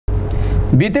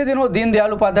बीते दिनों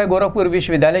दीनदयाल उपाध्याय गोरखपुर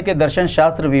विश्वविद्यालय के दर्शन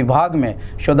शास्त्र विभाग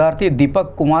में शोधार्थी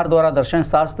दीपक कुमार द्वारा दर्शन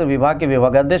शास्त्र विभाग के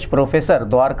विभागाध्यक्ष प्रोफेसर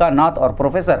द्वारका नाथ और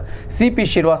प्रोफेसर CP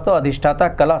श्रीवास्तव अधिष्ठाता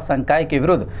कला संकाय के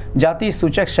विरुद्ध जाति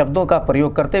सूचक शब्दों का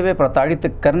प्रयोग करते हुए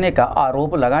प्रताड़ित करने का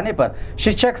आरोप लगाने पर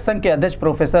शिक्षक संघ के अध्यक्ष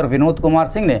प्रोफेसर विनोद कुमार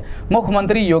सिंह ने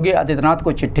मुख्यमंत्री योगी आदित्यनाथ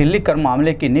को चिट्ठी लिखकर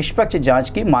मामले की निष्पक्ष जाँच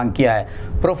की मांग किया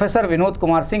है। प्रोफेसर विनोद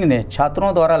कुमार सिंह ने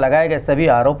छात्रों द्वारा लगाए गए सभी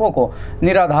आरोपों को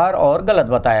निराधार और गलत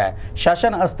बताया है। शासन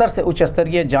स्तर से उच्च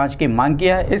स्तरीय जांच की मांग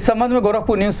किया है। इस संबंध में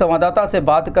गोरखपुर न्यूज संवाददाता से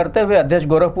बात करते हुए अध्यक्ष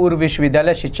गोरखपुर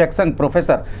विश्वविद्यालय शिक्षक संघ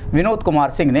प्रोफेसर विनोद कुमार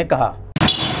सिंह ने कहा।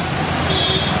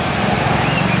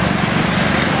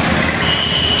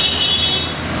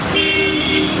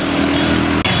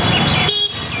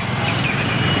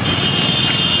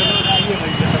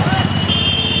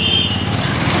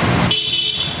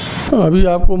 अभी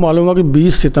आपको मालूम है कि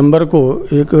 20 सितंबर को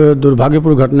एक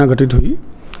दुर्भाग्यपूर्ण घटना घटित हुई।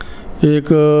 एक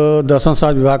दर्शन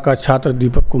शास्त्र विभाग का छात्र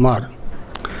दीपक कुमार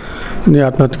ने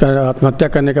आत्महत्या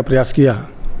करने का प्रयास किया।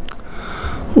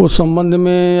 उस संबंध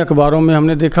में अखबारों में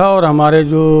हमने देखा और हमारे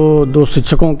जो 2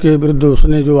 शिक्षकों के विरुद्ध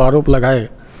उसने जो आरोप लगाए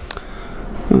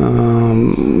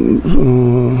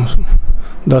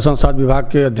दर्शन शास्त्र विभाग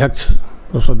के अध्यक्ष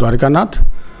प्रोफेसर द्वारका नाथ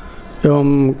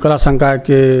एवं कला संकाय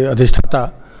के अधिष्ठाता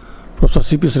प्रोफेसर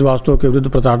CP श्रीवास्तव के विरुद्ध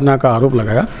प्रताड़ना का आरोप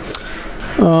लगाया।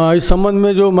 इस संबंध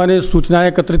में जो मैंने सूचनाएं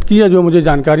एकत्रित की है, जो मुझे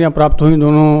जानकारियां प्राप्त हुई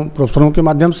दोनों प्रोफेसरों के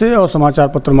माध्यम से और समाचार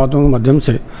पत्र माध्यमों के माध्यम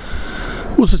से,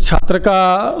 उस छात्र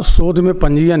का शोध में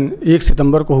पंजीयन 1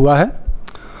 सितंबर को हुआ है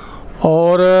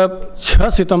और 6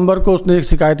 सितंबर को उसने एक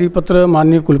शिकायती पत्र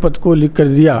माननीय कुलपति को लिख कर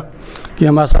दिया कि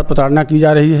हमारे साथ प्रताड़ना की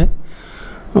जा रही है।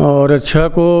 और 6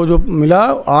 को जो मिला,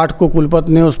 8 को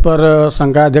कुलपति ने उस पर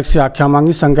संकाय अध्यक्ष से आख्या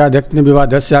मांगी, संकाय अध्यक्ष ने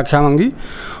विभागाध्यक्ष से आख्या मांगी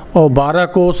और 12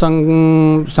 को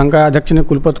संकाय अध्यक्ष ने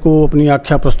कुलपति को अपनी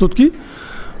आख्या प्रस्तुत की।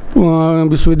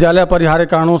 विश्वविद्यालय अपरिहार्य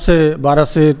कारणों से 12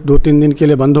 से 2-3 दिन के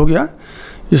लिए बंद हो गया,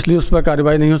 इसलिए उस पर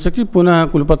कार्रवाई नहीं हो सकी। पुनः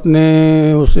कुलपति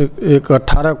ने उस एक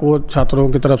 18 को छात्रों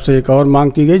की तरफ से एक और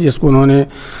मांग की गई, जिसको उन्होंने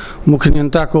मुख्य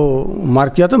नियंत्रण को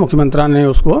मार्क किया, तो मुख्यमंत्री ने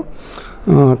उसको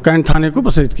कैंट थाने को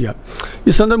प्रेषित किया।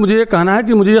 इस संदर्भ मुझे ये कहना है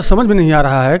कि मुझे ये समझ में नहीं आ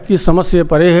रहा है कि समझ से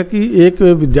परे है कि एक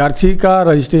विद्यार्थी का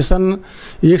रजिस्ट्रेशन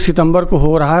 1 सितंबर को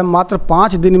हो रहा है, मात्र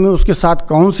 5 दिन में उसके साथ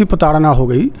कौन सी प्रताड़ना हो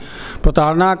गई।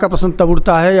 प्रताड़ना का प्रश्न तब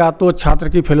उठता है या तो छात्र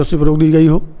की फेलोशिप रोक दी गई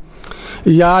हो,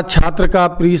 या छात्र का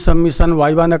प्री सबमिशन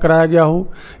वाइवा न कराया गया हो,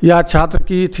 या छात्र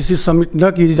की थीसिस सबमिट न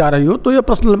की जा रही हो, तो यह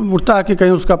प्रश्न उठता है कि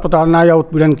कहीं उसका प्रताड़ना या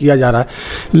उत्पीड़न किया जा रहा है।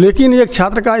 लेकिन एक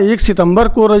छात्र का 1 सितंबर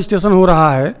को रजिस्ट्रेशन हो रहा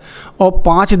है और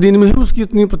 5 दिन में ही उसकी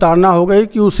इतनी प्रताड़ना हो गई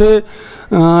कि उसे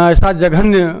ऐसा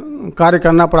जघन्य कार्य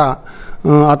करना पड़ा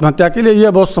आत्महत्या के लिए,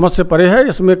 यह बहुत समझ से परे है।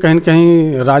 इसमें कहीं न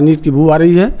कहीं राजनीति की बू आ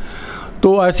रही है।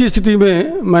 तो ऐसी स्थिति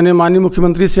में मैंने माननीय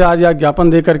मुख्यमंत्री से आज यह ज्ञापन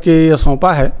दे करके यह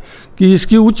सौंपा है कि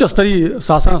इसकी उच्च स्तरीय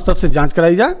शासन स्तर से जांच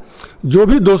कराई जाए, जो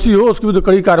भी दोषी हो उसके विरुद्ध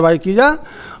कड़ी कार्रवाई की जाए।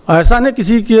 ऐसा नहीं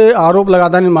किसी के आरोप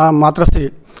लगाने मात्र से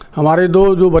हमारे 2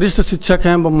 जो वरिष्ठ शिक्षक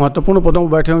हैं, महत्वपूर्ण पदों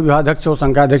पर बैठे हुए, विभागाध्यक्ष और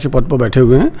संकायाध्यक्ष पद पर बैठे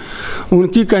हुए हैं,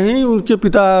 उनकी कहीं उनके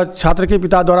पिता छात्र के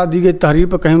पिता द्वारा दी गई तहरीर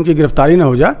पर कहीं उनकी गिरफ्तारी न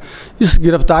हो जाए। इस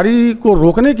गिरफ्तारी को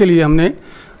रोकने के लिए हमने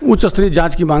उच्च स्तरीय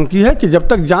जांच की मांग की है कि जब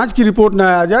तक जांच की रिपोर्ट न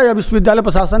आ जाए, या विश्वविद्यालय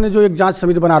प्रशासन ने जो एक जांच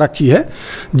समिति बना रखी है,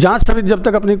 जांच समिति जब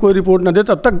तक अपनी कोई रिपोर्ट न दे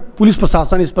तब तक पुलिस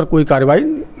प्रशासन इस पर कोई कार्रवाई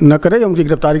न करे या उनकी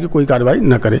गिरफ्तारी की कोई कार्रवाई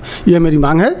न करे। यह मेरी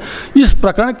मांग है। इस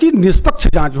प्रकरण की निष्पक्ष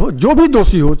जांच हो, जो भी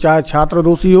दोषी हो, चाहे छात्र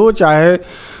दोषी हो, चाहे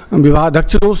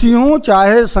विभागाध्यक्ष दोषी हो,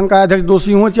 चाहे संकाय अध्यक्ष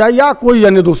दोषी हो, चाहे या कोई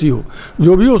अन्य दोषी हो,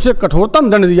 जो भी उसे कठोरतम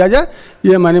दंड दिया जाए,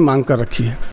 ये मैंने मांग कर रखी है।